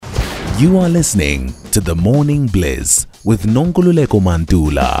You are listening to The Morning Bliss with Nonkululeko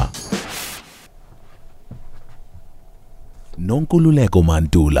Mantula. Nonkululeko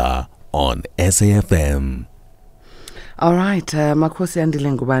Mantula on SAFM. All right, Makosi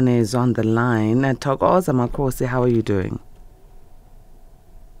Andile Ngubane is on the line. Thokoza Makosi, how are you doing?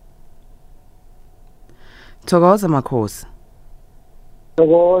 Thokoza Makosi.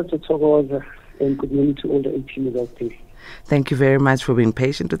 Thokoza, and good morning to all the 18 out there. Thank you very much for being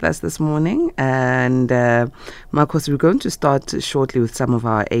patient with us this morning. And Makosi, we're going to start shortly with some of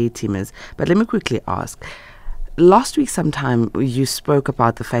our A-teamers. But let me quickly ask. Last week sometime you spoke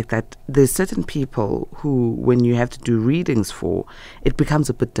about the fact that there's certain people who, when you have to do readings for, it becomes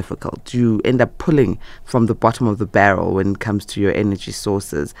a bit difficult. You end up pulling from the bottom of the barrel when it comes to your energy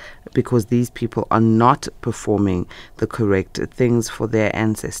sources because these people are not performing the correct things for their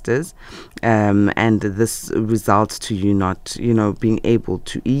ancestors. And this results to you not, being able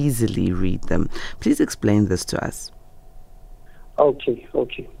to easily read them. Please explain this to us. Okay.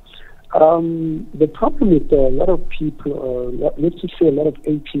 The problem with a lot of people, let's just say a lot of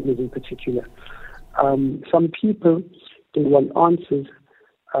A-teamers in particular, some people, they want answers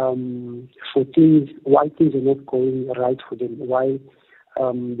for things, why things are not going right for them, why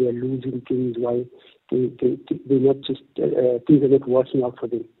they're losing things, why they're not just, things are not working out for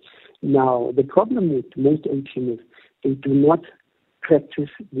them. Now, the problem with most A-teamers, they do not practice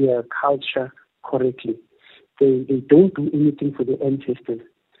their culture correctly. They don't do anything for their ancestors.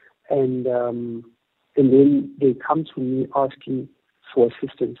 And then they come to me asking for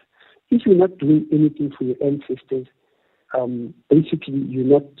assistance. If you're not doing anything for your ancestors, basically you're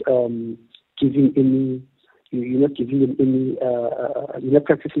not giving them any, you're not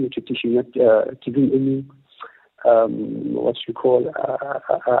practicing the tradition, you're not giving any,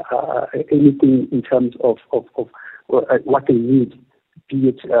 anything in terms of what they need, be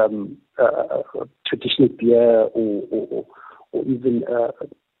it traditional beer or even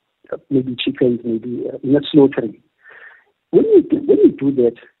maybe chickens, maybe not slaughtering. When you do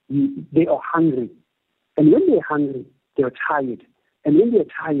that, they are hungry. And when they're hungry, they're tired. And when they're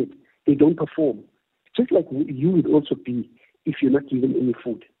tired, they don't perform. Just like you would also be if you're not given any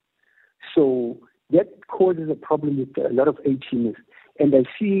food. So that causes a problem with a lot of A-teamers. And I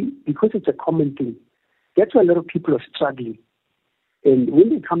see, because it's a common thing, that's why a lot of people are struggling. And when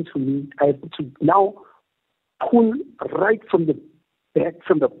they come to me, I have to now pull right from the back,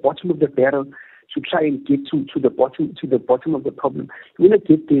 from the bottom of the barrel, to try and get to the bottom of the problem. When I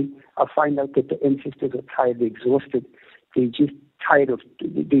get there, I find out that the ancestors are tired, they're exhausted, they're just tired of.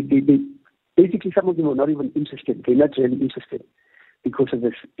 They basically, some of them are not even interested. They're not really interested because of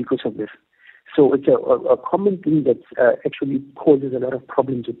this. So it's a common thing that actually causes a lot of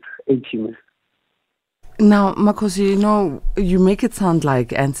problems with A-teamers. Now, Makosi, you make it sound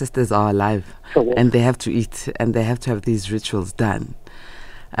like ancestors are alive and they have to eat and they have to have these rituals done.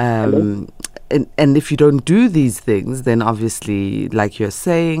 And if you don't do these things, then obviously, like you're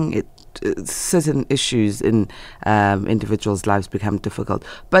saying, certain issues in individuals' lives become difficult.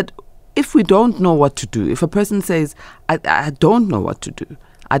 But if we don't know what to do, if a person says, I don't know what to do,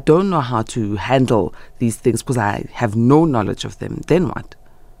 I don't know how to handle these things because I have no knowledge of them, then what?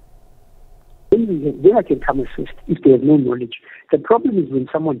 Then I can come assist if they have no knowledge. The problem is when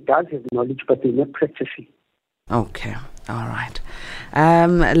someone does have knowledge but they're not practicing. Okay, all right.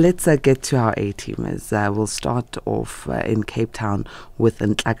 Let's get to our A-teamers. We'll start off in Cape Town with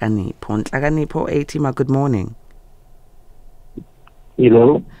Nhlakanipho. Nhlakanipho, A-teamer, good morning.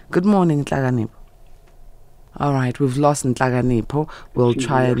 Hello. Good morning, Nhlakanipho. All right, we've lost Nhlakanipho. We'll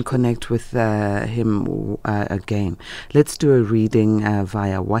try and connect with him again. Let's do a reading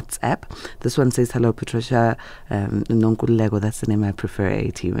via WhatsApp. This one says, hello, Patricia. Nonkululeko, that's the name I prefer,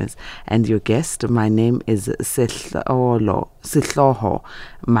 A-teamers. And your guest, my name is Sihloho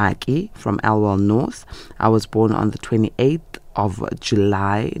Maki from Elwell North. I was born on the 28th of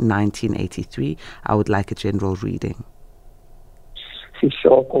July, 1983. I would like a general reading.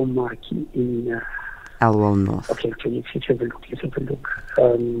 Sihloho Maki in... Elwell North. Okay, let's have a look.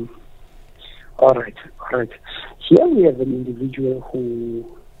 All right. Here we have an individual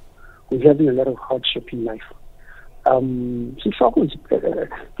who's having a lot of hardship in life. The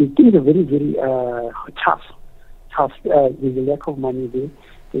things are very, very tough. There's a lack of money there.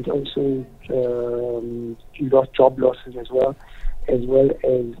 There's also job losses as well as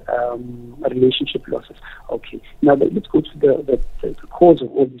relationship losses. Okay, now let's go to the cause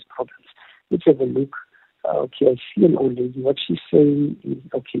of all these problems. Let's have a look. Okay, I see an old lady. What she's saying is,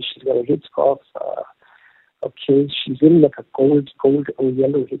 okay, she's got a headscarf. Okay, she's wearing like a gold or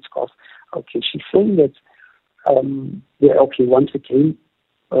yellow headscarf. Okay, she's saying that, once again,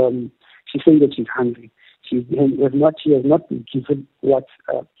 she's saying that she's hungry. She has not been given what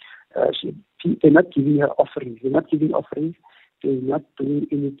they're not giving her offerings. They're not giving offerings. They're not doing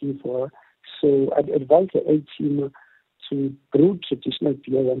anything for her. So I'd advise the A team to brew traditional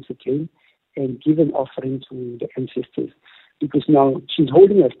beer once again and give an offering to the ancestors. Because now she's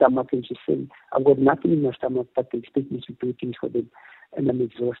holding her stomach and she's saying, I've got nothing in my stomach, but they expect me to do things for them, and I'm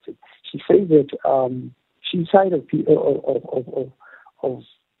exhausted. She says that she's tired of the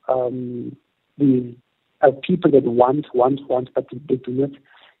people that want, but they do not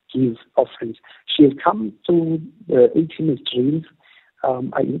give offerings. She has come to the 18th dreams.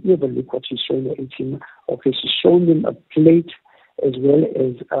 I need to have a look what she's showing the 18th. Okay, she's showing them a plate as well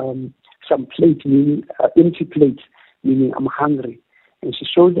as some plate, meaning empty plates, meaning I'm hungry. And she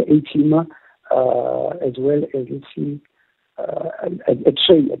shows the 18th as well as, let's see, a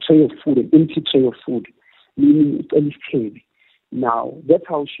tray of food, an empty tray of food, meaning it's at least heavy. Now, that's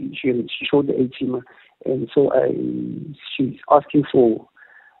how she showed the 18th. And so she's asking for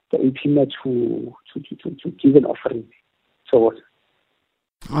the 18th to give an offering. So what?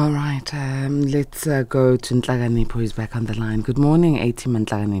 All right, let's go to Nhlakanipho, who's back on the line. Good morning, 18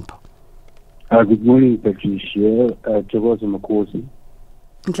 Nhlakanipho. Good morning, Patricia. Jawazi Makosi.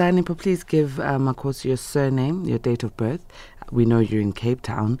 Nhlakanipho, please give Makosi your surname, your date of birth. We know you're in Cape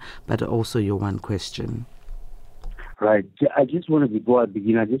Town, but also your one question. Right. I just want to, before I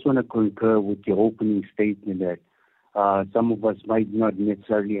begin, I just want to concur with your opening statement that some of us might not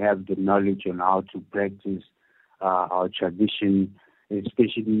necessarily have the knowledge on how to practice our tradition,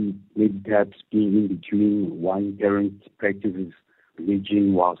 especially maybe perhaps being in between one parent practices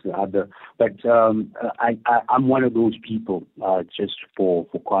religion whilst the other. But I'm one of those people, just for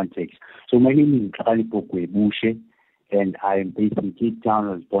context. So my name is Ngubane Bushe, and I am based in Cape Town.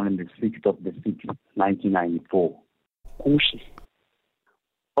 I was born on the 6th of the 6th, 1994. Bushe.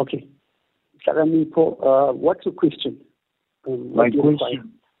 Okay. Ngubane, what's your question? My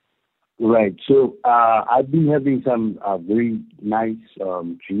question. Right. So I've been having some very nice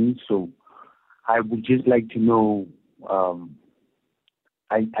dreams. So I would just like to know.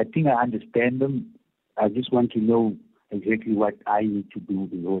 I think I understand them. I just want to know exactly what I need to do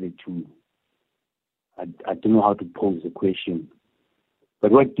in order to. I don't know how to pose the question,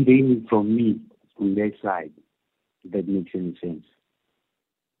 but what do they need from me on their side? If that makes any sense.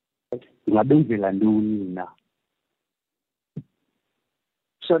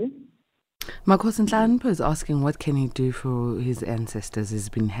 Sorry? Makosi Nhlakanipho is asking what can he do for his ancestors. He's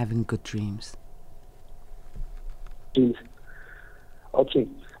been having good dreams. Okay.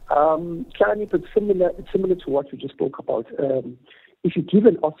 It's similar to what we just spoke about. If you give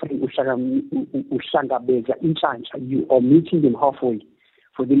an offering, you are meeting them halfway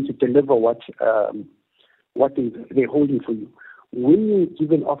for them to deliver what they're holding for you. When you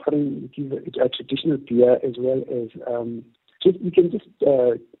give an offering, you give a traditional beer as well as you can just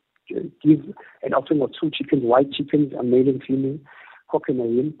give an offering of 2 chickens, white chickens, a male and female, cock and a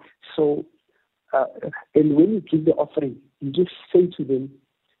hen. So, and when you give the offering, you just say to them,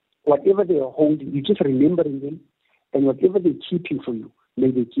 whatever they are holding, you just remembering them, and whatever they're keeping for you,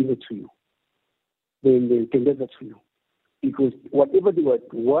 may they give it to you. Then they deliver to you. Because whatever they were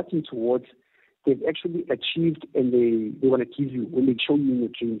working towards, they've actually achieved, and they want to give you when they show you in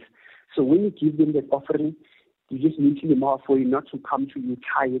your dreams. So when you give them that offering, you're just meeting them halfway, not to come to you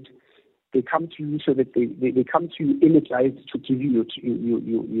tired. They come to you so that they come to you energized to give you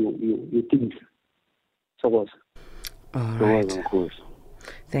your things. So what? All right. Of course.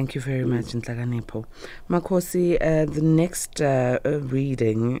 Thank you very much, Nhlakanipho. Makosi, the next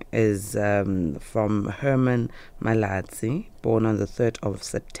reading is from Herman Malatsi, born on the 3rd of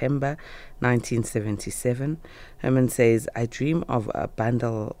September, 1977. Herman says, I dream of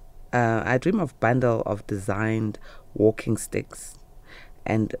bundle of designed walking sticks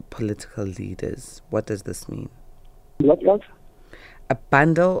and political leaders. What does this mean? What else? A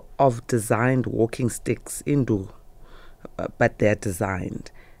bundle of designed walking sticks, but they're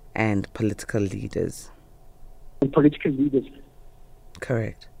designed, and political leaders. And political leaders.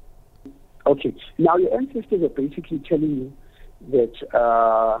 Correct. Okay. Now your ancestors are basically telling you that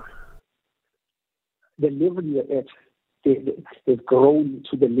the level you're at, they've grown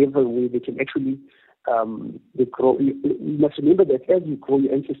to the level where they can actually they grow. You must remember that as you grow,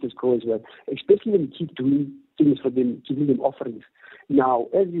 your ancestors grow as well, especially when you keep doing things for them, giving them offerings. Now,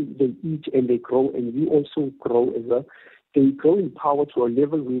 as they eat and they grow, and you also grow as well, they grow in power to a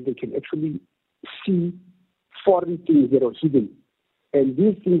level where they can actually see foreign things that are hidden. And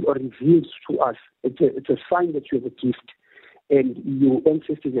these things are revealed to us. It's a sign that you have a gift, and your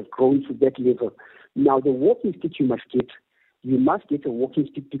ancestors have grown to that level. Now, the walking stick you must get, you must get a walking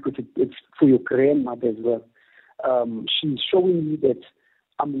stick because it's for your grandmother as well. She's showing me that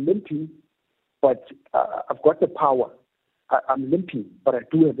I'm limping, but I've got the power. I'm limping, but I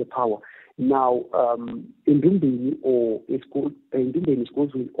do have the power. Now, in Ngubane or in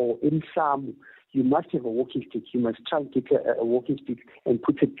Ngubane or in Samu, you must have a walking stick. You must try and get a walking stick and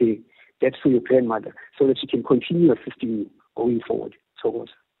put it there. That's for your grandmother, so that she can continue assisting you going forward.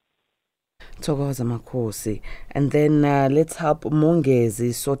 Thokoza Makhosi. And then let's help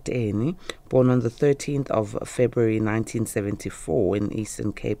Mongezi Soteni, born on the 13th of February 1974 in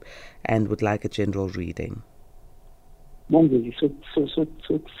Eastern Cape, and would like a general reading. Mongezi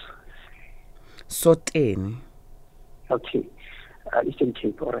Soteni. Okay. Eastern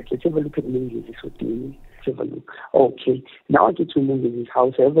Cape. All right. Let's have a look at Mongezi Soteni. Let's have a look. Okay. Now I get to Mongezi's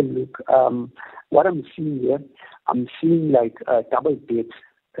house. Have a look. What I'm seeing here, I'm seeing like double beds.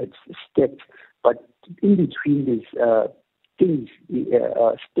 It's stacked, but in between there's things,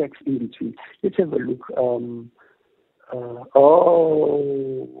 stacks in between. Let's have a look.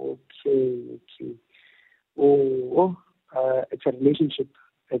 Okay. It's a relationship.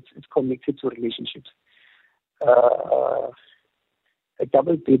 It's connected to relationships. A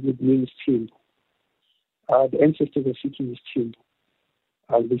double bed would mean still. The ancestors are seeking still.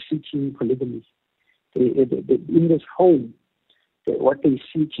 They're seeking polygamy. In this home, what they're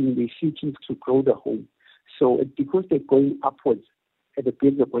seeking to grow the home. So because they're going upwards, the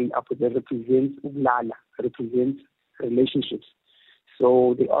beds are going upwards, that represents ulala, represents relationships.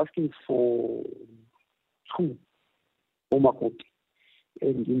 So they're asking for two omakoti.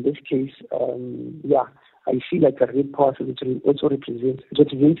 And in this case, I see like a red parcel which also represents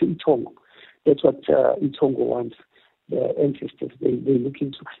Itongo. That's what Itongo wants, the ancestors. They're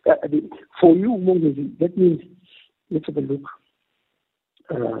looking to. For you, Mongezi, that means, let's have a look.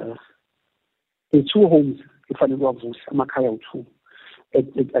 There are two homes, if I know Amakaya two.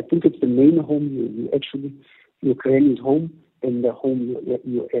 I think it's the main home your granny's home and the home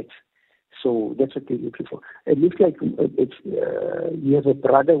you're at. So that's what they're looking for. It looks like you have a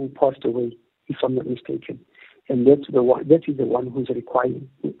brother who passed away, if I'm not mistaken, and that is the one who's requiring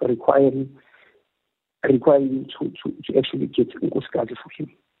you to actually get Uskadi for him.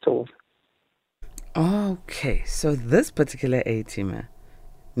 So. Okay, so this particular A-teamer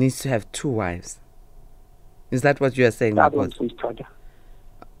needs to have two wives. Is that what you are saying? That one's his brother.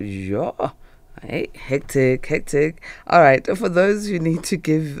 Yeah. Hey, hectic. All right. For those who need to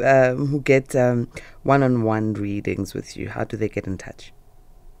give, who get one-on-one readings with you, how do they get in touch?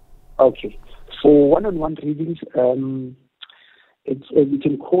 Okay. For one-on-one readings, you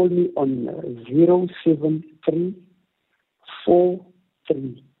can call me on 073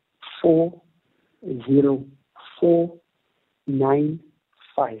 434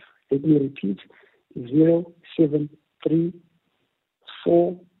 0495. Let me repeat, 073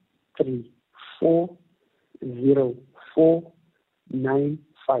 434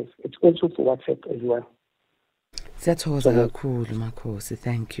 0495. It's also for WhatsApp as well. Siyathokoza kakhulu Makhosi.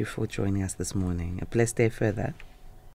 Thank you for joining us this morning. A blessed day further.